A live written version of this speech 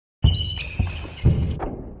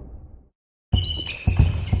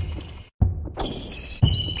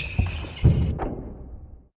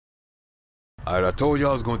Alright, I told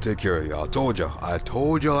y'all I was gonna take care of y'all. I told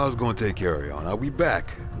y'all I was gonna take care of y'all. Now we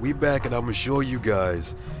back, and I'm gonna show you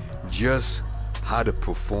guys just how to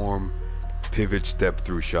perform pivot step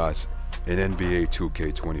through shots in NBA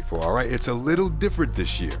 2K24. Alright, it's a little different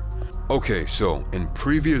this year. Okay, so in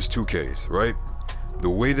previous 2Ks, right, the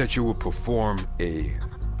way that you will perform a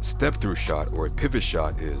step through shot or a pivot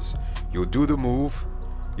shot is you'll do the move,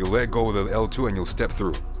 you'll let go of the L2 and you'll step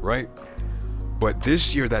through, right? But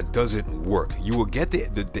this year that doesn't work. You will get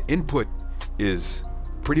the input is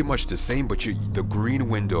pretty much the same, but the green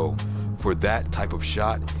window for that type of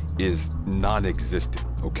shot is non-existent,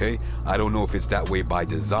 okay? I don't know if it's that way by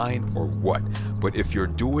design or what, but if you're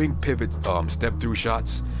doing pivot step through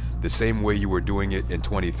shots the same way you were doing it in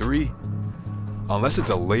 23, unless it's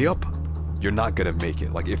a layup, you're not gonna make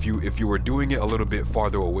it. Like if you were doing it a little bit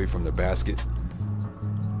farther away from the basket,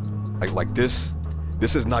 like this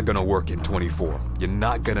is not gonna work in 24. You're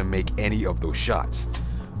not gonna make any of those shots.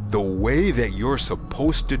 The way that you're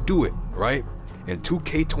supposed to do it, right, in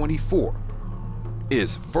 2K24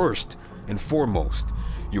 is first and foremost,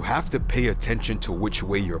 you have to pay attention to which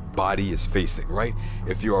way your body is facing, right?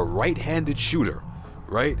 If you're a right-handed shooter,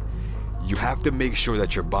 right, you have to make sure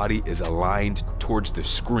that your body is aligned towards the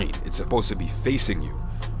screen. It's supposed to be facing you,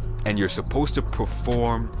 and you're supposed to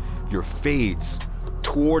perform your fades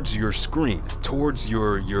towards your screen, towards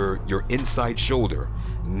your inside shoulder,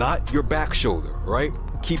 not your back shoulder, right?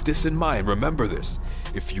 Keep this in mind. Remember this.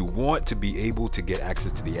 If you want to be able to get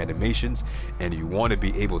access to the animations and you want to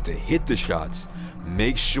be able to hit the shots,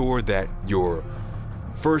 make sure that your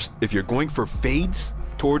first, if you're going for fades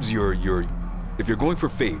towards if you're going for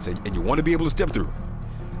fades and you want to be able to step through,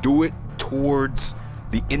 do it towards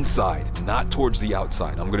the inside, not towards the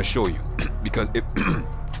outside. I'm going to show you because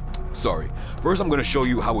sorry. First, I'm going to show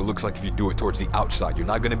you how it looks like if you do it towards the outside. You're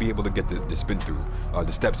not going to be able to get the spin through,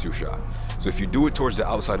 the step through shot. So if you do it towards the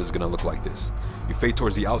outside, it's going to look like this. You fade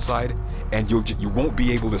towards the outside, and you won't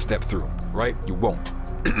be able to step through, right? You won't.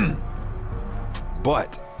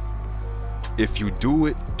 But if you do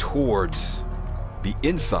it towards the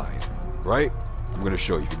inside, right? I'm going to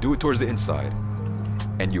show you. If you do it towards the inside,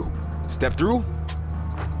 and you step through,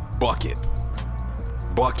 bucket,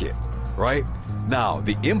 right? Now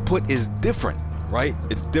the input is different, right?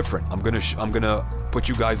 It's different. I'm gonna put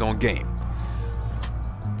you guys on game.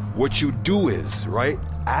 What you do is, right,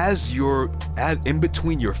 as in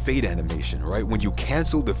between your fade animation, right, when you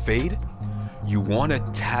cancel the fade, you want to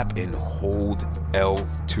tap and hold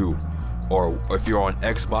L2, or if you're on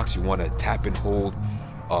Xbox, you want to tap and hold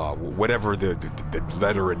whatever the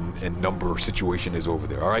letter and number situation is over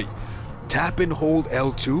there. All right, tap and hold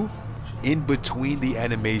L2 in between the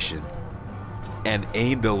animation and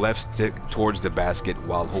aim the left stick towards the basket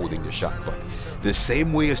while holding the shot button. The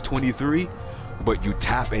same way as 23, but you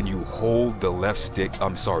tap and you hold the left stick,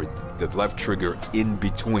 the left trigger in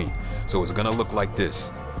between. So it's gonna look like this.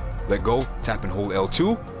 Let go, tap and hold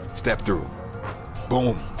L2, step through.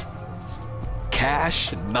 Boom.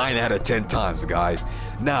 Cash 9 out of 10 times, guys.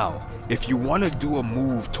 Now, if you wanna do a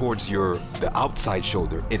move towards the outside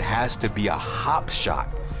shoulder, it has to be a hop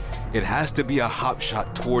shot. It has to be a hop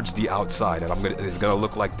shot towards the outside, and it's gonna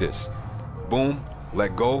look like this. Boom,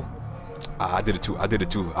 let go. I did it too.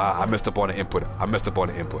 I messed up on the input.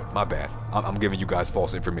 My bad. I'm giving you guys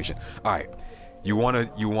false information. All right, you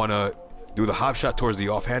wanna do the hop shot towards the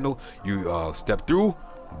off handle. You step through.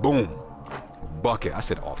 Boom, bucket. I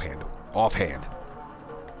said off handle. Off hand.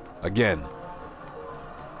 Again.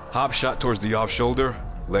 Hop shot towards the off shoulder.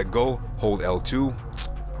 Let go. Hold L2.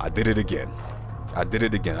 I did it again. I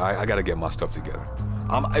gotta get my stuff together.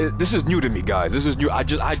 This is new to me, guys. This is new. I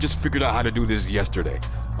just figured out how to do this yesterday.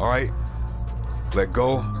 All right. Let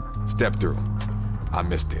go. Step through. I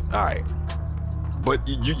missed it. All right. But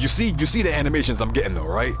you see the animations I'm getting though,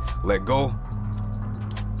 right? Let go.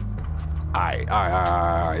 All right.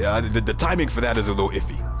 The timing for that is a little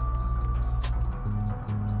iffy.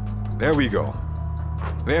 There we go.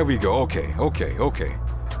 Okay.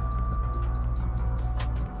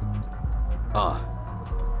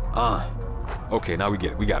 Okay, now we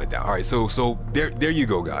get it. We got it down. All right, so there you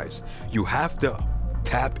go, guys. You have to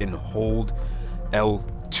tap and hold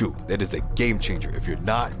L2. That is a game changer. If you're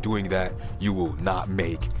not doing that, you will not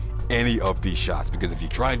make any of these shots, because if you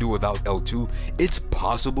try and do it without L2, it's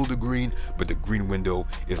possible to green, but the green window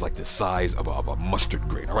is like the size of a mustard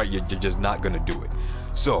grain. All right, you're just not gonna do it.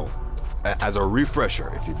 So as a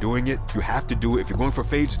refresher, if you're doing it, you have to do it. If you're going for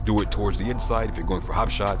fades, do it towards the inside. If you're going for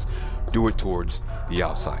hop shots, do it towards the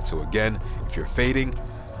outside. So again, if you're fading,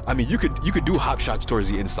 I mean, you could do hop shots towards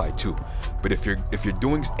the inside too, but if you're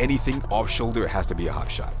doing anything off shoulder, it has to be a hop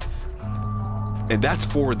shot. And that's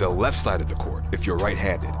for the left side of the court if you're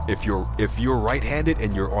right-handed. If you're right-handed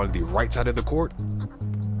and you're on the right side of the court,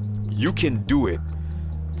 you can do it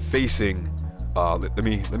facing let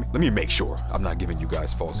me make sure I'm not giving you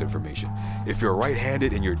guys false information. If you're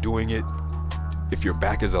right-handed and you're doing it, if your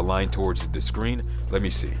back is aligned towards the screen, let me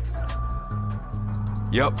see.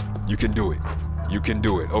 Yep, you can do it. You can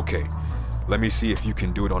do it. Okay. Let me see if you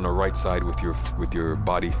can do it on the right side with your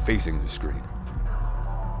body facing the screen.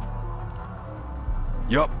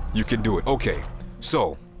 Yup, you can do it. Okay,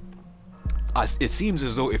 so it seems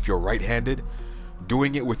as though if you're right-handed,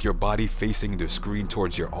 doing it with your body facing the screen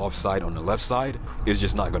towards your offside on the left side is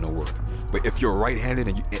just not going to work. But if you're right-handed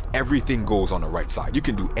and everything goes on the right side, you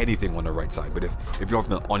can do anything on the right side. But if you're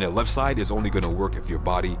on the left side, it's only going to work if your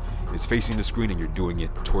body is facing the screen and you're doing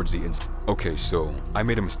it towards the inside. Okay, so I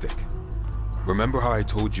made a mistake. Remember how I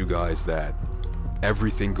told you guys that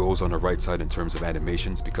everything goes on the right side in terms of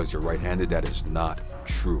animations because you're right-handed? That is not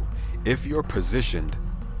true. If you're positioned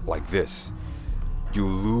like this, you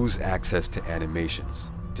lose access to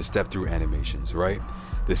animations, to step through animations, right?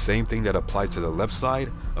 The same thing that applies to the left side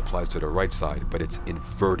applies to the right side, but it's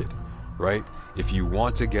inverted, right? If you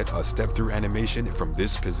want to get a step through animation from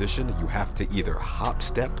this position, you have to either hop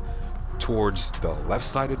step towards the left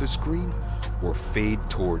side of the screen or fade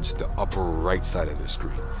towards the upper right side of the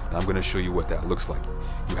screen. And I'm going to show you what that looks like.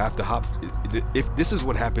 You have to hop. If this is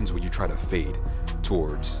what happens when you try to fade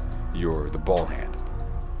towards the ball hand,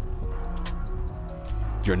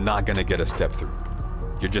 you're not going to get a step through.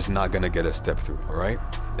 You're just not going to get a step through. All right,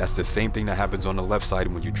 that's the same thing that happens on the left side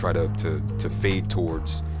when you try to fade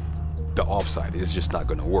towards the offside. It's just not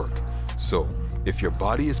going to work. So if your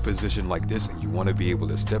body is positioned like this and you want to be able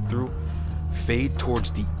to step through, fade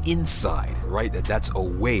towards the inside, right? That's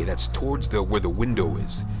away. That's towards where the window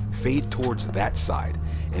is. Fade towards that side.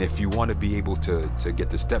 And if you want to be able to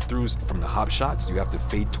get the step throughs from the hop shots, you have to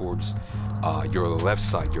fade towards your left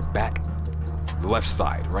side, your back left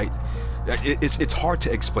side, right? It's hard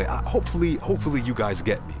to explain. Hopefully you guys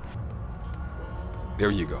get me.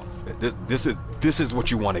 There you go. This is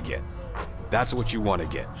what you want to get. That's what you want to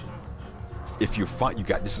get. If you find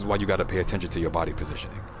this is why you got to pay attention to your body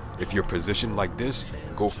positioning. If you're positioned like this,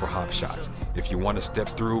 go for hop shots. If you want to step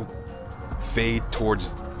through, fade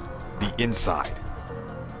towards the inside,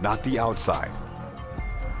 not the outside.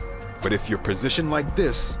 But if you're positioned like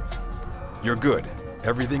this, you're good.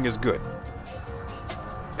 Everything is good.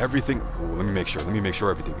 Everything. Ooh, let me make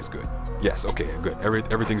sure everything is good. Yes, okay, good.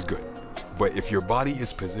 Everything's good. But if your body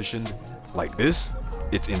is positioned like this,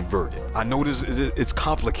 it's inverted. I know it's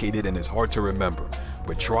complicated and it's hard to remember,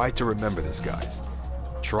 but try to remember this, guys.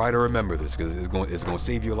 Try to remember this because it's going to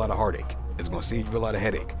save you a lot of heartache. It's going to save you a lot of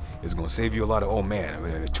headache. It's going to save you a lot of, oh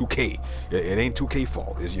man, 2K. It ain't 2K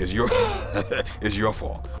fault. It's your it's your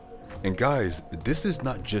fault. And guys, this is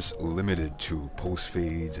not just limited to post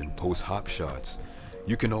fades and post hop shots.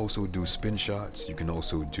 You can also do spin shots. You can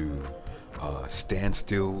also do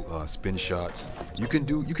standstill spin shots. You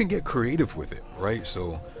can get creative with it, right?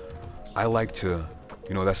 So I like to,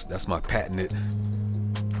 that's my patented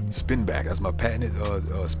spin back. That's my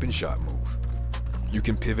patented spin shot move. You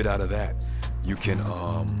can pivot out of that. You can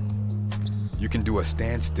do a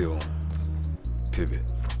standstill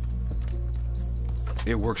pivot.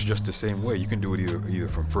 It works just the same way. You can do it either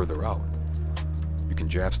from further out. You can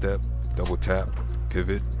jab step, double tap,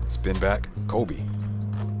 pivot, spin back, Kobe.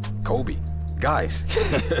 Guys,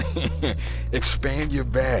 expand your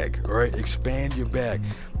bag, right? Expand your bag.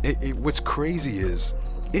 What's crazy is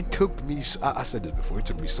it took me, I said this before, it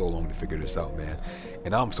took me so long to figure this out, man.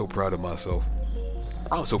 And I'm so proud of myself.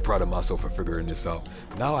 I'm so proud of myself for figuring this out.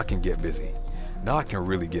 Now I can get busy. Now I can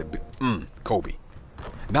really get Kobe.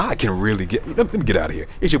 Now I can really let me get out of here.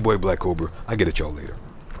 It's your boy BlaqKobra. I'll get at y'all later.